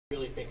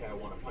I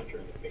want to punch her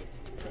in the face.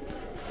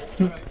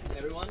 Alright,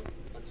 everyone,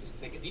 let's just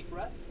take a deep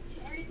breath.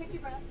 I already took 2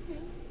 breaths,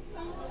 too. So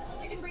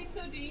I can breathe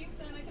so deep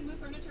that I can move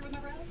furniture with my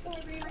breath, so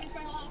I rearrange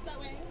my whole house that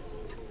way.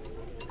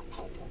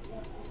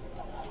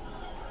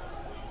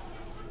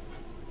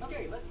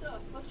 Okay, let's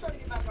try to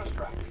get back on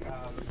track.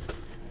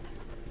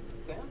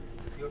 Sam,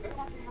 you okay?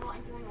 Dr. Himmel,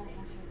 I'm feeling really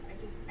anxious.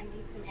 I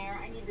need some air.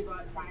 I need to go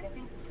outside.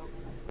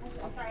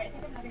 I'm sorry, I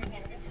think I'm having a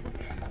panic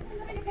attack. I'm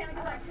having a panic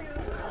attack, too.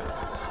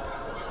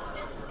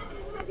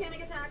 My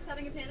panic attack's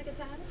having a panic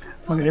attack.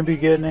 I'm going to be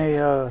getting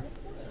a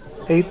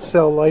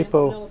 8-cell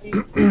lipo,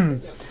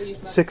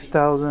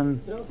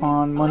 6,000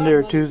 on Monday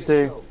or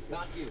Tuesday,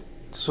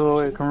 so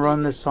I can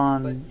run this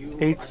on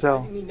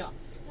 8-cell.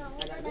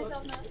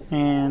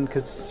 And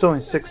because it's only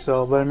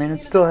 6-cell, but I mean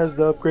it still has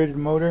the upgraded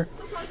motor,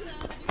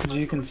 as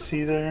you can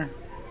see there.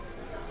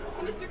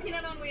 Mr.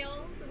 Peanut on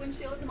wheels. The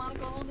windshield is a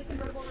monocle. The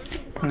convertible roof is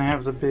a top. And I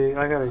have the big,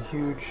 I got a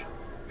huge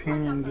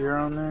pinion gear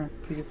on there,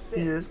 if you can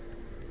see it.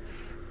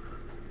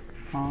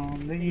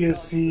 The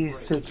ESC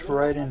sits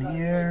right in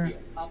here.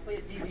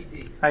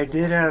 I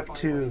did have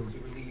to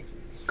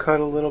cut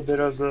a little bit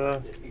of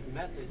the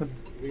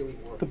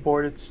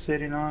board it's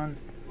sitting on,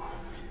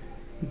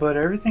 but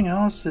everything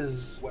else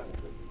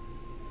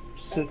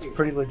sits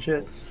pretty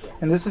legit.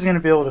 And this is going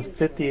to be able to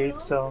fit the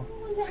 8-cell.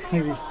 It's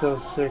going to be so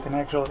sick, an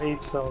actual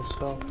 8-cell.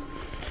 So,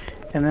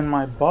 and then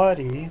my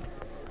body,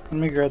 let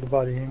me grab the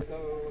body.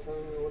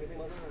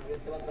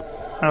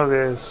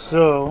 Okay,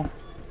 so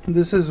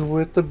this is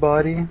with the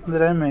body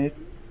that I made.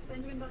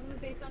 Benjamin Button was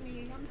based on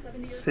me. I'm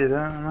 70 years See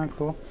that? Isn't that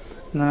cool?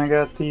 And then I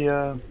got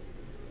the,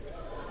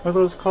 what are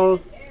those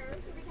called?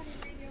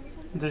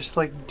 Just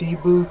like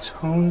D-boots,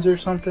 hoons or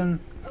something.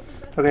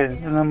 Okay,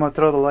 and then I'm going to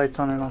throw the lights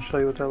on and I'll show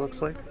you what that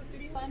looks like.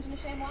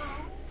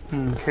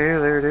 Okay,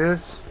 there it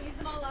is.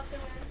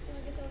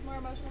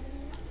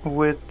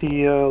 With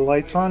the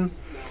lights on.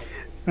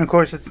 And of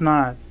course it's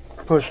not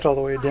pushed all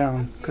the way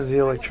down because the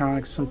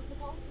electronics.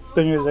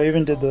 But anyways, I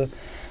even did the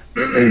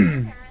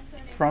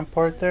front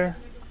part there.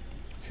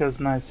 See how it's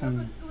nice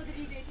and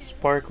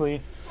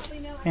sparkly.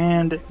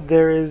 And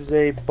there is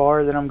a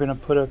bar that I'm going to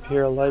put up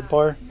here, a light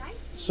bar,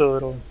 so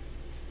it'll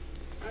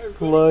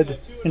flood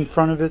in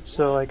front of it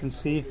so I can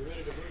see.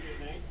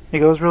 It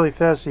goes really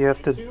fast, so you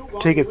have to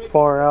take it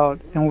far out,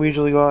 and we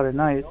usually go out at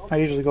night. I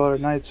usually go out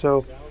at night,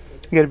 so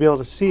you got to be able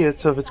to see it.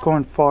 So if it's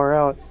going far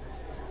out,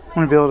 I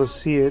want to be able to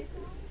see it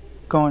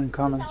going and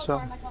coming.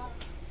 So,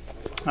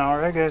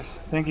 alright guys,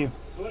 thank you.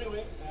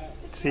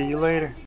 See you later.